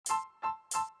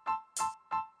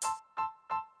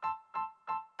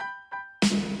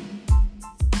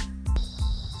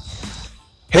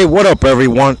Hey, what up,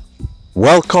 everyone?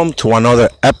 Welcome to another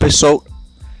episode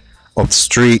of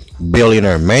Street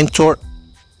Billionaire Mentor.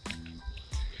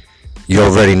 You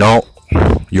already know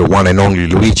your one and only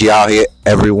Luigi out here,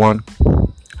 everyone.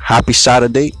 Happy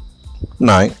Saturday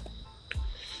night.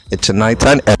 It's a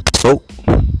nighttime episode.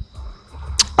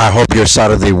 I hope your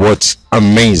Saturday was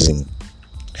amazing.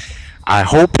 I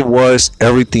hope it was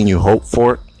everything you hoped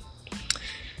for,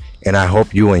 and I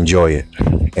hope you enjoy it.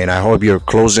 And I hope you're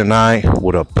closing night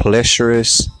with a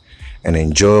pleasurous and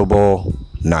enjoyable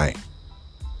night.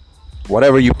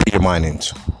 Whatever you put your mind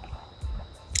into.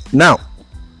 Now,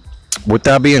 with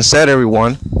that being said,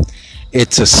 everyone,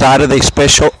 it's a Saturday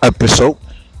special episode.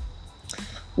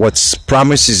 What's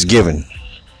promised is given.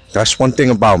 That's one thing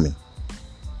about me.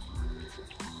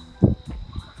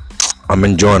 I'm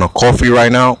enjoying a coffee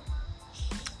right now.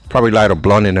 Probably light a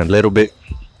blunt in a little bit.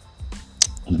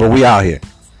 But we out here.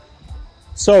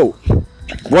 So,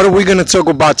 what are we going to talk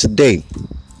about today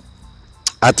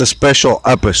at the special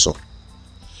episode?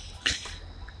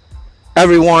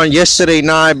 Everyone, yesterday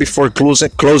night before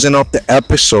closing up the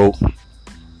episode,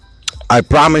 I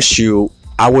promised you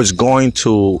I was going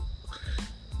to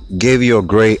give you a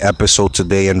great episode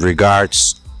today in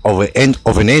regards of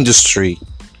an industry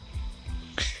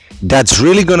that's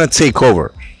really going to take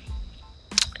over.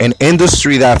 An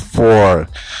industry that for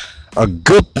a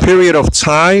good period of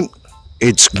time,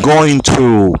 it's going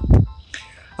to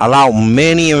allow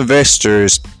many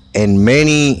investors and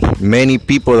many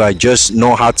people that just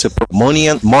know how to put money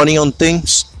on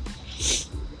things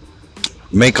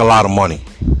make a lot of money.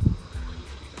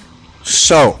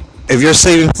 So if you're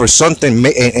saving for something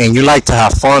and you like to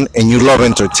have fun and you love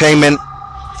entertainment,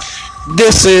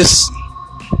 this is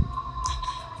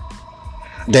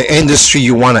the industry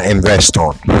you want to invest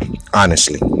on,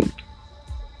 honestly.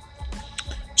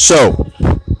 So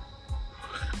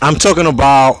I'm talking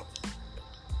about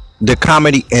the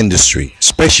comedy industry,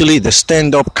 especially the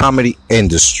stand-up comedy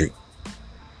industry.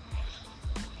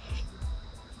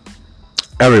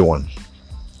 Everyone,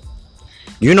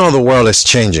 you know the world is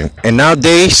changing, and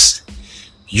nowadays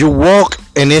you walk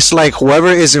and it's like whoever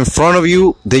is in front of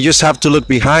you, they just have to look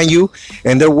behind you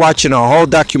and they're watching a whole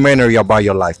documentary about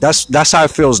your life. That's how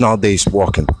it feels nowadays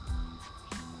walking.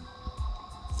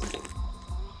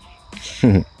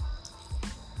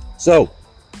 So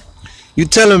you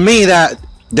telling me that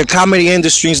the comedy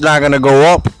industry is not going to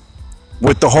go up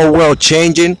with the whole world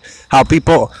changing, how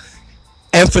people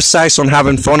emphasize on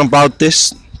having fun about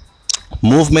this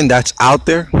movement that's out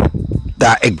there,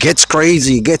 that it gets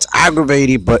crazy, it gets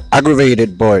aggravating, but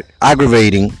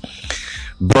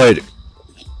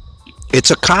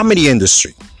it's a comedy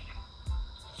industry.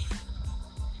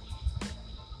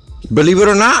 Believe it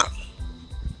or not.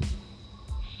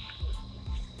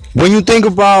 When you think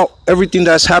about everything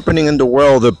that's happening in the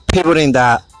world, the pivoting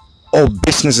that all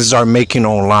businesses are making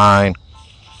online,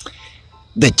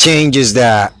 the changes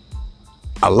that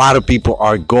a lot of people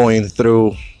are going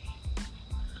through,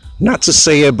 not to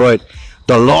say it, but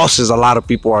the losses a lot of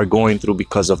people are going through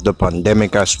because of the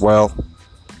pandemic as well.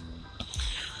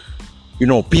 You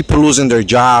know, people losing their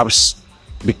jobs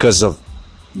because of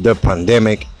the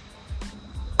pandemic.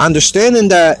 Understanding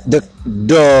that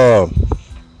the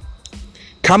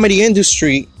comedy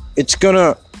industry, it's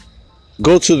gonna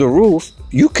go to the roof.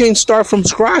 You can start from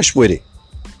scratch with it,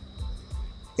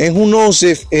 and who knows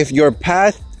if your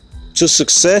path to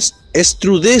success is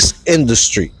through this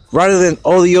industry rather than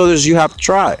all the others you have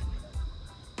tried.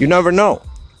 You never know.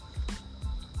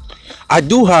 I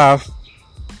do have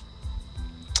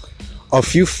a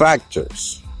few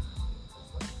factors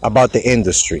about the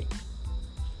industry,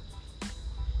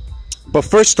 but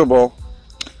first of all,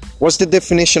 what's the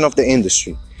definition of the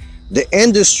industry? The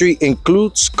industry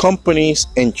includes companies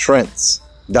and trends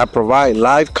that provide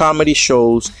live comedy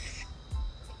shows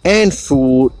and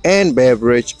food and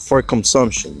beverage for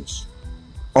consumptions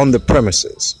on the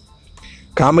premises.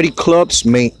 Comedy clubs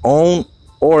may own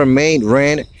or may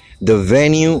rent the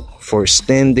venue for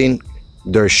standing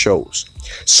their shows.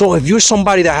 So if you're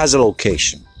somebody that has a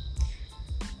location,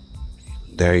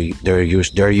 there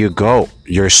you go.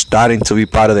 You're starting to be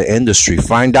part of the industry.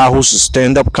 Find out who's a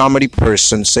stand-up comedy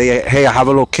person. Say, hey, I have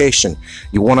a location.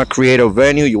 You want to create a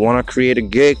venue? You want to create a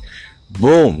gig?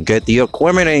 Boom, get the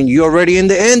equipment and you're already in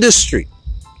the industry.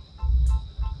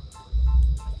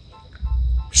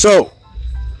 So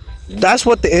that's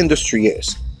what the industry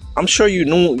is. I'm sure you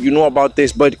know about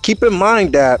this, but keep in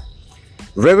mind that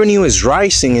revenue is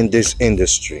rising in this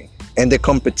industry, and the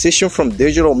competition from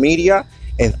digital media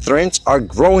and trends are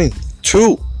growing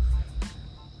too.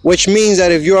 Which means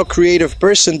that if you're a creative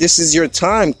person, this is your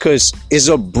time, because it's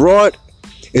a broad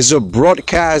It's a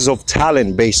broadcast of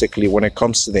talent, basically, when it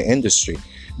comes to the industry.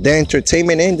 The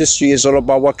entertainment industry is all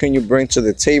about what can you bring to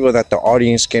the table that the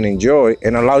audience can enjoy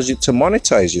and allows you to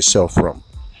monetize yourself from.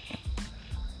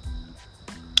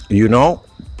 You know,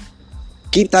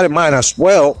 keep that in mind as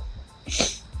well.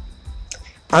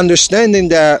 Understanding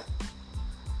that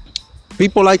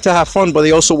people like to have fun, but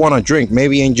they also want to drink.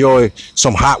 Maybe enjoy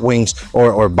some hot wings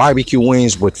or barbecue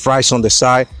wings with fries on the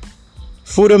side.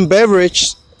 Food and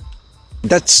beverage,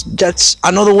 that's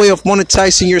another way of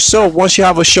monetizing yourself once you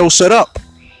have a show set up.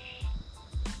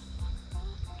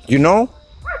 You know?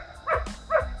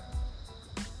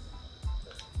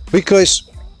 Because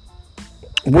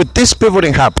with this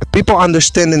pivoting happen, people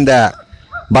understanding that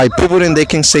by pivoting they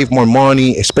can save more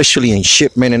money, especially in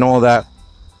shipment and all that.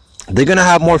 They're gonna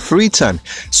have more free time,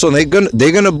 so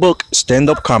they're gonna book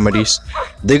stand-up comedies.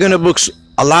 They're gonna book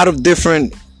a lot of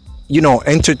different,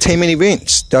 entertainment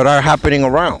events that are happening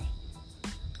around.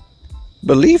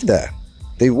 Believe that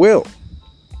they will.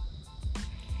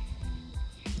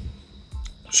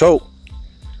 So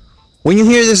when you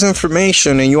hear this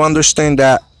information and you understand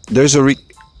that there's a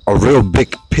real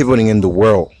big pivoting in the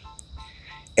world,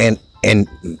 and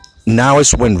now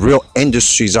is when real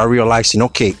industries are realizing,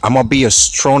 okay, I'm gonna be a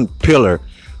strong pillar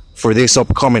for this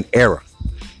upcoming era.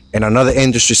 And another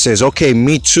industry says, okay,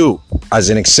 me too. As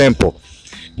an example,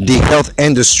 the health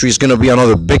industry is gonna be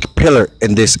another big pillar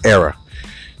in this era.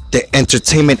 The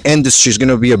entertainment industry is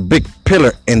gonna be a big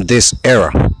pillar in this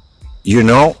era.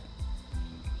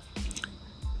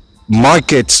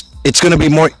 Markets, it's gonna be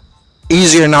more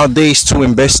easier nowadays to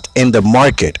invest in the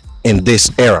market in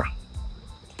this era.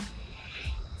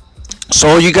 So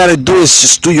all you gotta do is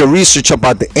just do your research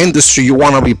about the industry you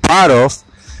wanna be part of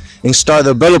and start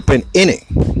developing in it.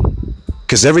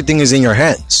 Because everything is in your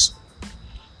hands.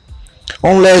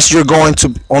 Unless you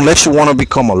wanna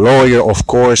become a lawyer, of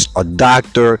course, a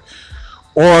doctor,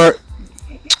 or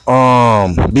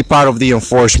be part of the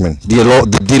enforcement, the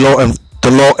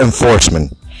law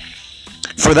enforcement.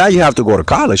 For that, you have to go to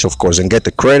college, of course, and get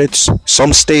the credits.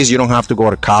 Some states you don't have to go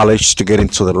to college to get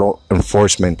into the law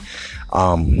enforcement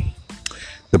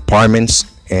departments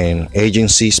and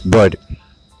agencies, but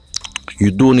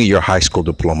you do need your high school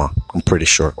diploma, I'm pretty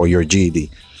sure, or your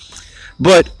GED.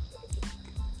 But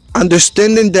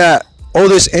understanding that all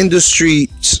these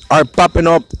industries are popping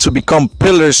up to become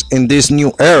pillars in this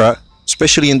new era,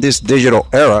 especially in this digital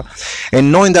era, and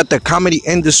knowing that the comedy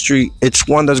industry, it's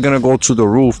one that's gonna go to the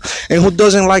roof. And who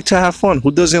doesn't like to have fun?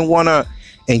 Who doesn't wanna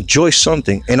enjoy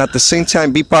something and at the same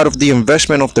time be part of the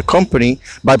investment of the company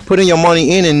by putting your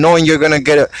money in and knowing you're gonna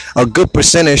get a good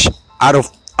percentage out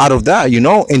of that,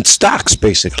 in stocks,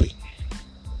 basically.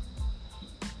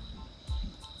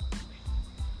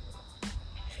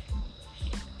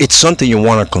 It's something you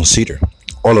want to consider.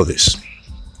 All of this,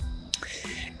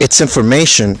 it's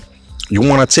information. You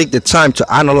want to take the time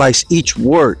to analyze each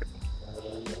word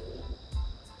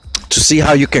to see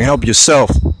how you can help yourself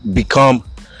become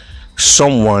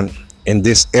someone in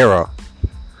this era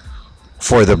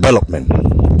for development.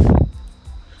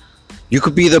 You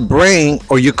could be the brain,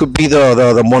 or you could be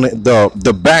the money,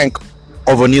 the bank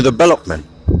of a new development.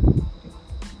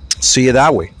 See it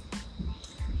that way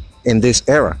in this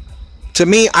era. To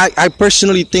me, I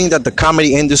personally think that the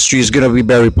comedy industry is going to be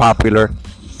very popular.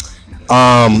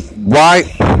 Why?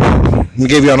 Let me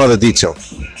give you another detail.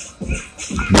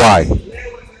 Why?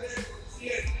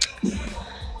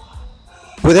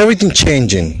 With everything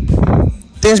changing,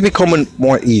 things becoming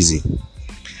more easy.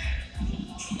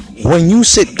 When you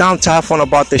sit down to have fun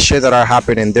about the shit that are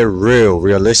happening, they're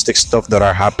realistic stuff that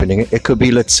are happening. It could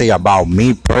be, let's say, about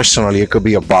me personally. It could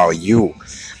be about you.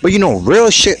 But real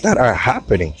shit that are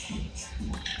happening.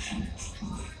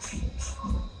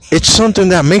 It's something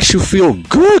that makes you feel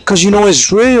good because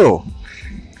it's real.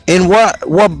 And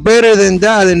what better than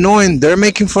that, than knowing they're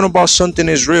making fun about something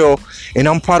is real and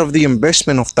I'm part of the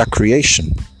investment of that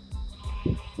creation.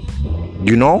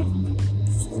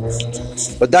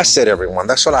 But that's it, everyone.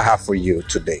 That's all I have for you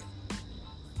today.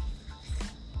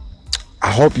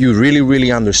 I hope you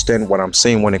really understand what I'm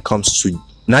saying when it comes to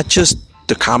not just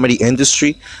the comedy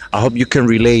industry. I hope you can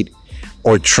relate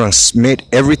or transmit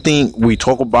everything we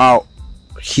talk about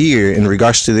here in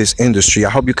regards to this industry. I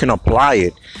hope you can apply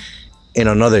it in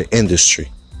another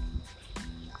industry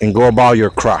and go about your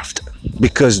craft,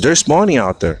 because there's money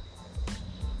out there.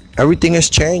 Everything is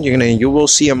changing, and you will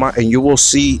see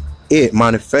it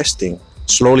manifesting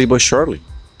slowly but surely.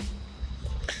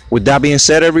 With that being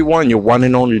said, everyone, your one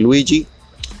and only Luigi.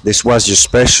 This was your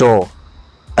special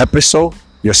episode,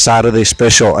 your Saturday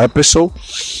special episode.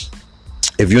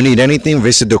 If you need anything,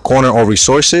 visit the corner of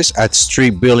resources at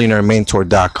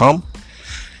streetbillionairementor.com.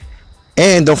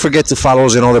 And don't forget to follow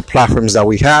us in other platforms that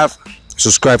we have.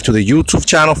 Subscribe to the YouTube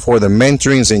channel for the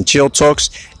mentorings and chill talks,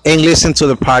 and listen to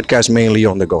the podcast mainly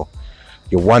on the go.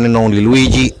 Your one and only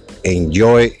Luigi.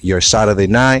 Enjoy your Saturday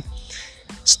night.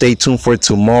 Stay tuned for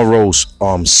tomorrow's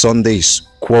Sunday's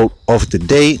quote of the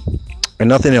day, and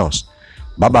nothing else.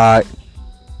 Bye bye.